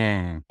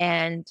 Mm.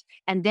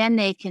 And then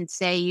they can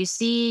say, you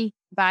see,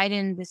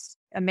 Biden, this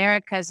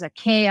America's a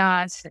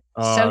chaos.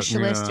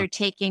 Socialists Yeah. are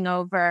taking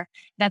over.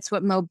 That's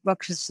what Mo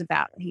Brooks is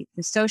about. The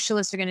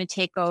socialists are going to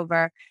take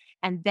over.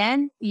 And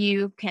then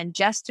you can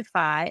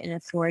justify an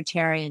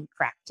authoritarian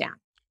crackdown.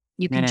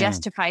 You can Mm.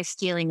 justify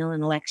stealing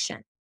an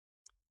election.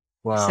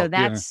 So Wow,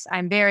 yeah.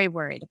 I'm very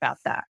worried about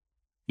that.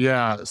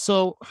 Yeah,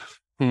 so,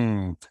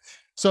 hmm.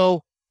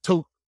 So,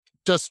 to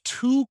just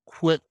 2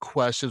 quick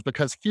questions,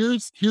 because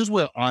here's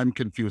where I'm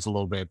confused a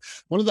little bit.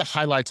 One of the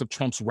highlights of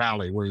Trump's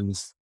rally, where he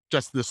was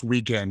just this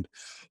weekend,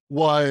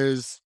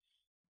 was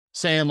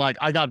saying, like,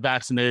 "I got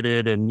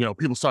vaccinated," and,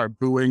 people started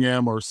booing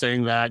him or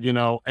saying that,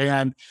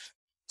 and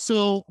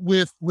so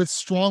with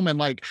strongmen,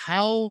 like,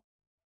 how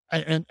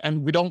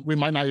and we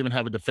might not even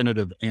have a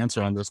definitive answer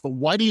on this, but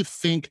why do you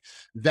think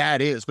that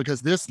is?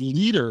 Because this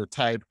leader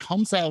type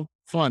comes out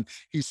front,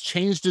 he's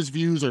changed his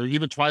views or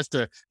even tries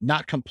to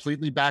not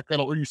completely back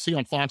that up. Or you see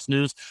on Fox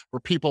News where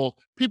people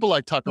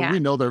like Tucker, Yeah. we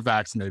know they're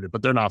vaccinated,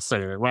 but they're not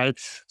saying it, right?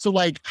 So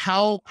like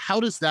how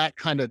does that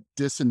kind of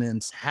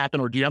dissonance happen?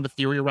 Or do you have a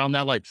theory around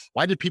that? Like,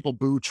 why did people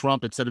boo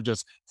Trump instead of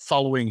just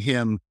following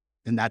him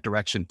in that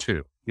direction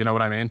too? You know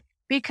what I mean?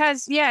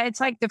 Because, yeah, it's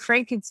like the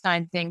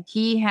Frankenstein thing.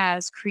 He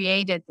has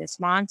created this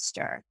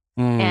monster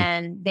Mm,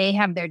 and they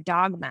have their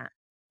dogma.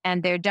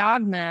 And their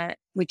dogma,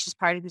 which is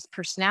part of his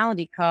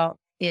personality cult,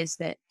 is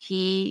that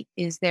he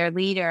is their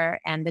leader,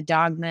 and the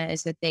dogma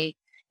is that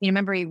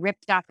remember he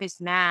ripped off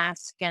his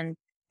mask and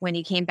when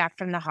he came back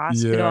from the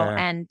hospital, Yeah.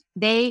 and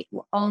they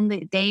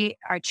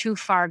are too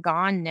far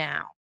gone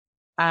now.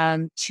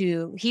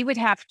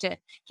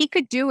 He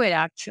could do it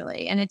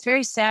actually. And it's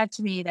very sad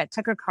to me that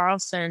Tucker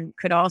Carlson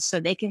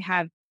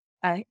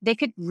they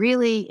could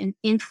really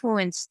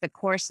influence the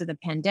course of the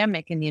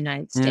pandemic in the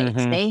United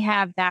States. Hmm. They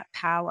have that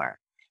power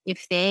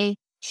if they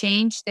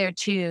change their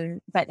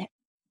tune, but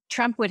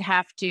Trump would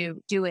have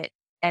to do it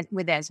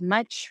with as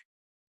much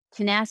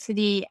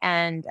tenacity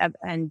and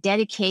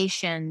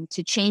dedication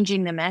to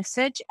changing the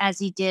message as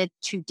he did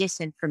to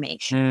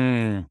disinformation.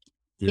 Mm.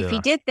 If he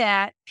Yeah. did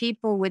that,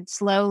 people would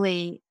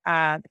slowly,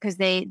 because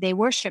they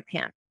worship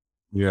him.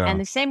 And Yeah.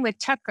 the same with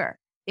Tucker.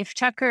 If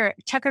Tucker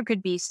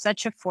could be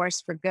such a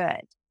force for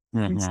good,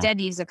 Hmm. instead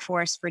he's a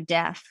force for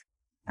death.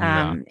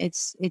 Yeah.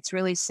 It's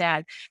really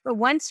sad. But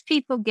once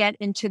people get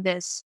into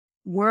this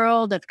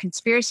world of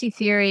conspiracy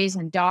theories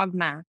and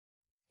dogma,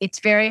 it's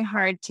very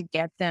hard to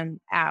get them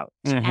out,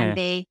 and Hmm.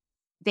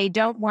 they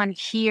don't want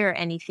to hear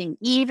anything,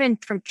 even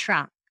from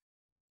Trump.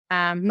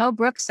 Mo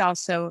Brooks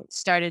also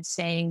started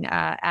saying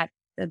at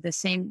the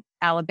same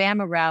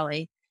Alabama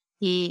rally,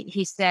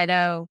 he said,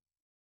 "Oh,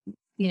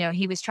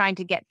 he was trying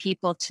to get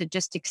people to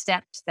just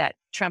accept that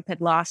Trump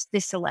had lost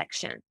this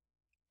election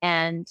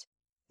and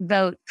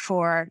vote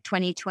for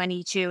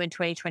 2022 and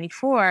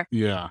 2024."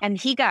 Yeah. And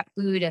he got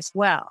booed as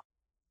well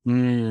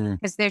Mm.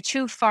 because they're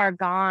too far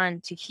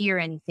gone to hear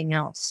anything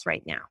else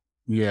right now.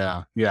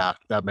 Yeah, yeah,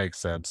 that makes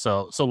sense.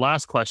 So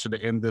last question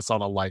to end this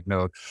on a light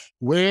note.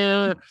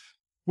 Where's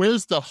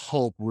the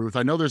hope, Ruth?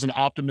 I know there's an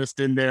optimist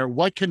in there.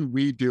 What can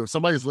we do? If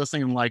somebody's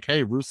listening and like,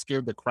 hey, Ruth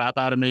scared the crap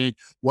out of me.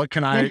 What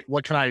can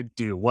I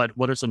do?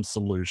 What are some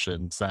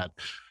solutions that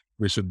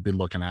we should be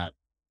looking at?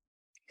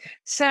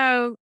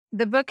 So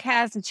the book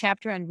has a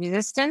chapter on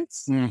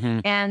resistance, Hmm.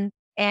 and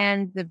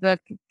the book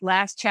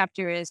last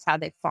chapter is how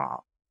they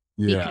fall,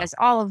 Yeah. because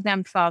all of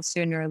them fall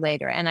sooner or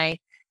later. And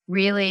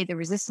the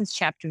resistance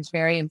chapter is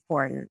very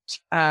important,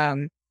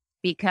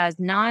 because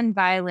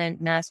nonviolent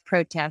mass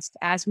protest,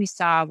 as we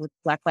saw with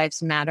Black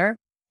Lives Matter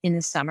in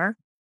the summer,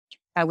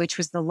 which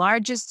was the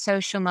largest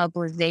social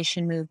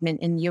mobilization movement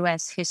in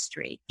U.S.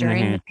 history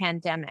during Hmm. the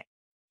pandemic.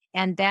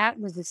 And that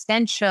was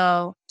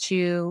essential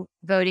to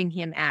voting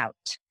him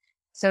out.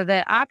 So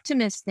the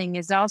optimist thing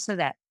is also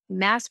that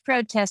mass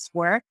protest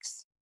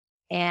works,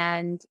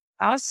 and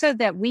also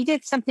that we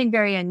did something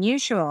very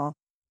unusual.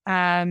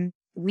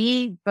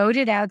 We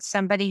voted out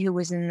somebody who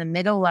was in the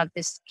middle of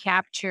this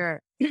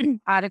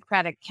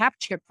autocratic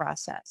capture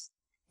process.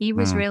 He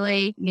was Mm.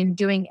 really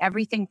doing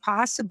everything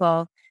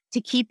possible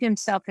to keep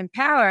himself in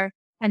power,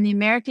 and the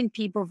American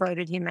people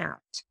voted him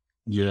out.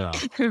 Yeah.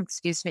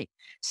 Excuse me.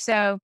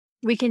 So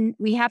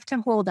we have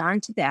to hold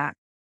on to that.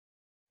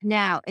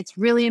 Now, it's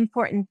really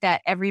important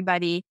that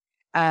everybody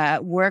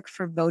work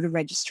for voter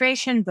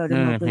registration, voter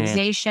Hmm.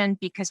 mobilization,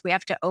 because we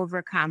have to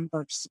overcome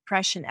voter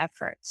suppression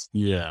efforts.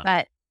 Yeah.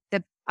 But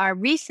our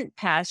recent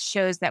past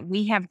shows that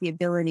we have the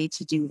ability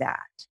to do that.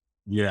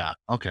 Yeah.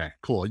 Okay.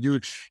 Cool. You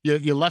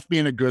left me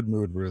in a good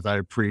mood, Ruth. I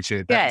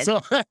appreciate that.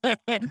 Good.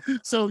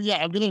 So yeah,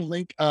 I'm gonna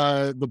link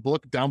the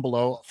book down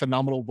below.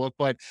 Phenomenal book.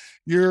 But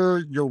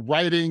you're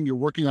writing, you're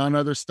working on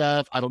other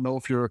stuff. I don't know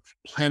if you're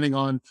planning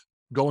on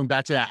going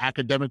back to that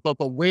academic book,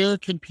 but where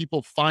can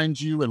people find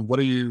you and what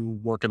are you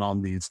working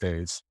on these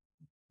days?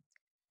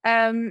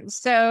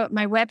 So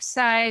my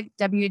website,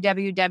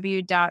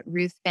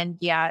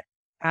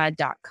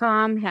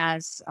 www.ruthbenghiat.com,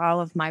 has all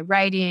of my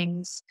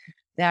writings.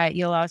 That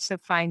you'll also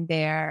find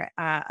there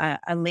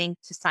a link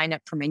to sign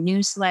up for my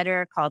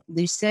newsletter called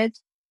Lucid,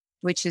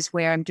 which is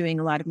where I'm doing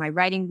a lot of my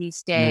writing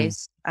these Mm.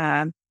 days.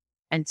 And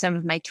some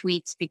of my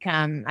tweets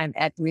I'm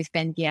at Ruth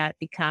Ben-Ghiat,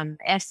 become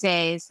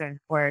essays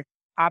or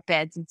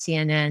op-eds in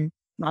CNN.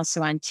 I'm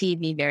also on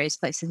TV, various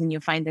places, and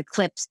you'll find the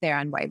clips there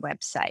on my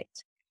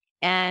website.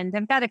 And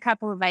I've got a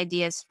couple of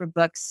ideas for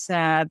books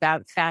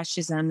about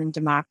fascism and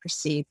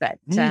democracy, but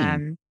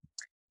Mm.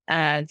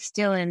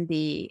 still in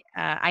the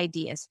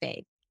ideas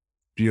phase.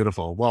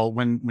 Beautiful. Well,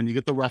 when you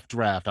get the rough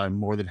draft, I'm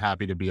more than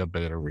happy to be a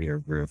beta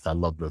reader, Ruth. I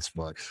love this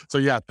book. So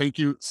yeah, thank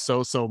you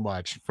so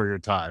much for your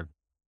time.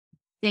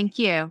 Thank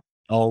you.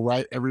 All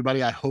right,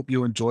 everybody. I hope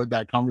you enjoyed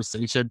that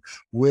conversation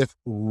with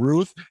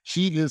Ruth.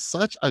 She is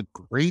such a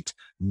great,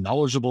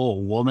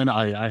 knowledgeable woman.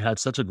 I had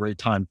such a great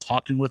time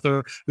talking with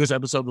her. This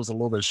episode was a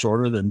little bit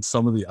shorter than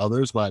some of the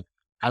others, but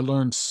I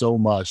learned so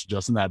much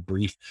just in that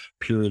brief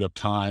period of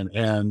time.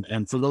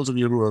 And for those of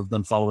you who have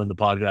been following the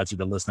podcast, you've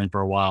been listening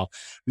for a while,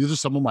 these are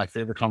some of my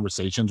favorite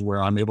conversations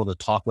where I'm able to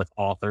talk with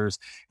authors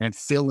and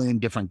fill in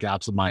different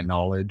gaps of my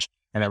knowledge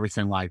and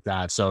everything like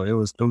that. So it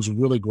was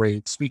really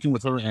great speaking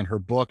with her, and her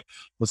book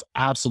was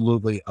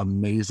absolutely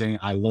amazing.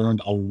 I learned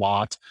a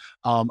lot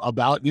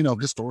about,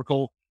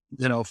 historical,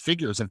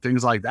 figures and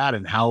things like that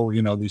and how,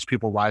 these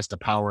people rise to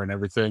power and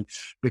everything,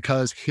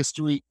 because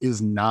history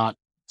is not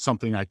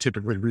something I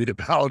typically read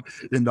about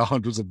in the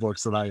hundreds of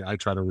books that I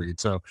try to read.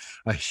 So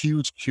a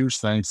huge, huge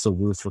thanks to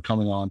Ruth for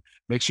coming on.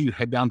 Make sure you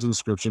head down to the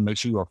description. Make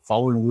sure you are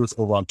following Ruth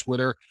over on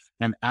Twitter.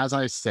 And as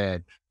I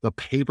said, the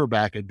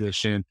paperback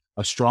edition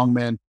of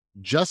Strongmen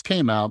just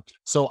came out.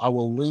 So I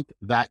will link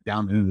that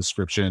down in the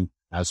description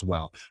as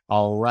well.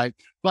 All right.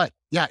 But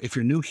yeah, if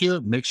you're new here,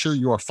 make sure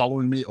you are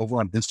following me over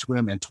on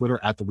Instagram and Twitter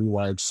at The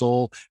Rewired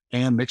Soul.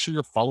 And make sure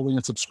you're following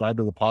and subscribe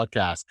to the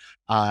podcast.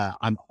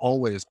 I'm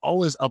always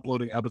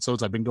uploading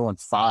episodes. I've been going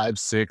 5,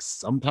 6,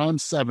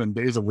 sometimes 7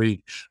 days a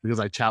week because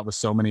I chat with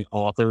so many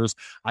authors.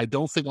 I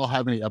don't think I'll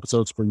have any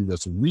episodes for you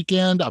this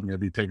weekend. I'm going to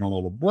be taking a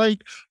little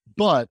break,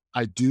 but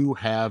I do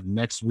have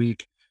next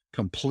week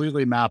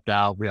completely mapped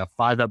out. We have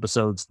 5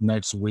 episodes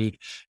next week.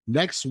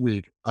 Next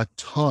week, a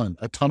ton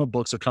of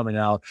books are coming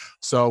out.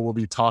 So we'll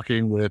be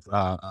talking with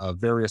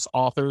various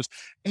authors.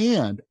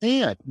 And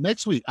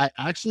next week, I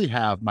actually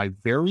have my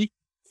very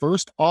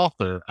first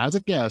author as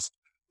a guest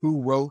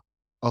who wrote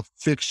a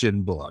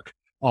fiction book.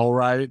 All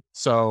right.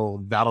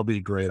 So that'll be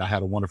great. I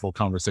had a wonderful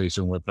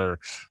conversation with her.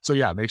 So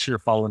yeah, make sure you're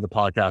following the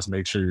podcast.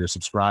 Make sure you're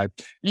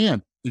subscribed.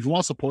 And if you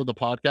want to support the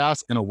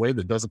podcast in a way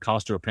that doesn't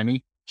cost you a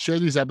penny, share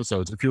these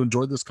episodes. If you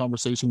enjoyed this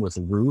conversation with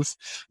Ruth,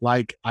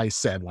 like I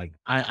said, like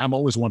I'm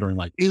always wondering,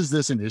 like, is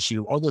this an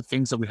issue? Are there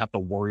things that we have to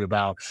worry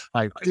about?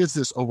 Like, is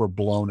this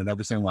overblown and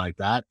everything like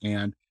that?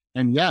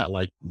 And yeah,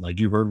 like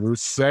you heard Ruth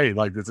say,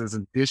 like this is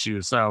an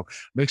issue. So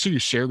make sure you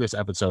share this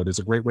episode. It's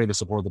a great way to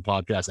support the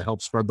podcast. It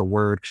helps spread the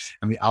word,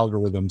 and the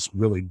algorithms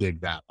really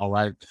dig that. All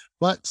right.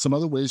 But some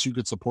other ways you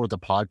could support the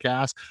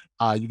podcast,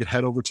 you could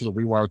head over to the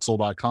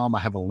rewiredsoul.com. I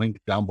have a link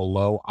down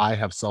below. I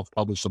have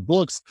self-published some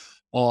books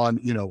on,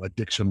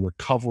 addiction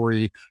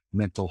recovery,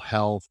 mental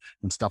health,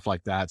 and stuff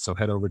like that. So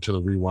head over to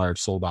the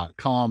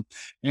rewiredsoul.com.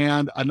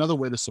 And another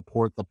way to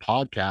support the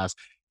podcast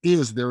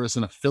is there is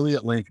an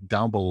affiliate link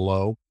down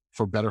below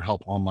for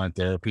BetterHelp Online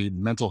Therapy.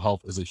 Mental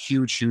health is a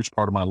huge, huge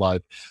part of my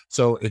life.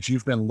 So if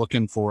you've been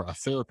looking for a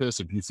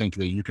therapist, if you think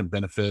that you can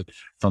benefit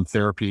from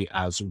therapy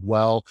as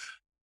well,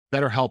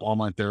 BetterHelp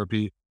Online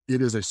Therapy,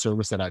 it is a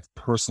service that I've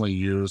personally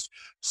used.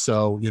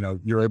 So,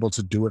 you're able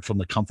to do it from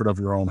the comfort of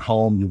your own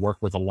home. You work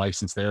with a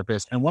licensed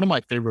therapist. And one of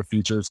my favorite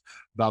features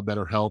about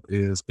BetterHelp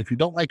is if you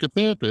don't like a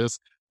therapist,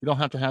 you don't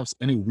have to have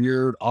any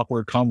weird,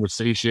 awkward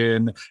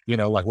conversation,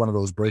 like one of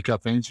those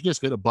breakup things. You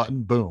just hit a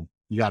button, boom,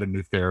 you got a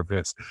new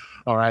therapist.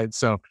 All right.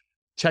 So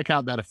check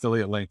out that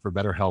affiliate link for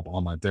BetterHelp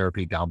Online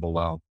Therapy down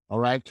below. All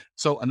right.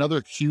 So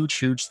another huge,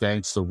 huge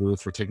thanks to Ruth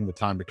for taking the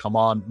time to come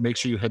on. Make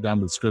sure you head down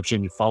to the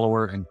description, you follow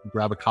her, and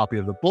grab a copy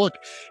of the book.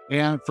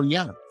 And for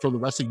the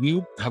rest of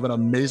you, have an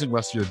amazing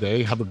rest of your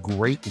day. Have a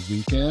great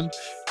weekend,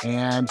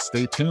 and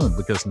stay tuned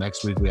because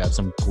next week we have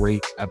some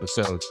great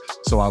episodes.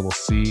 So I will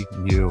see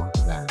you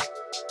then.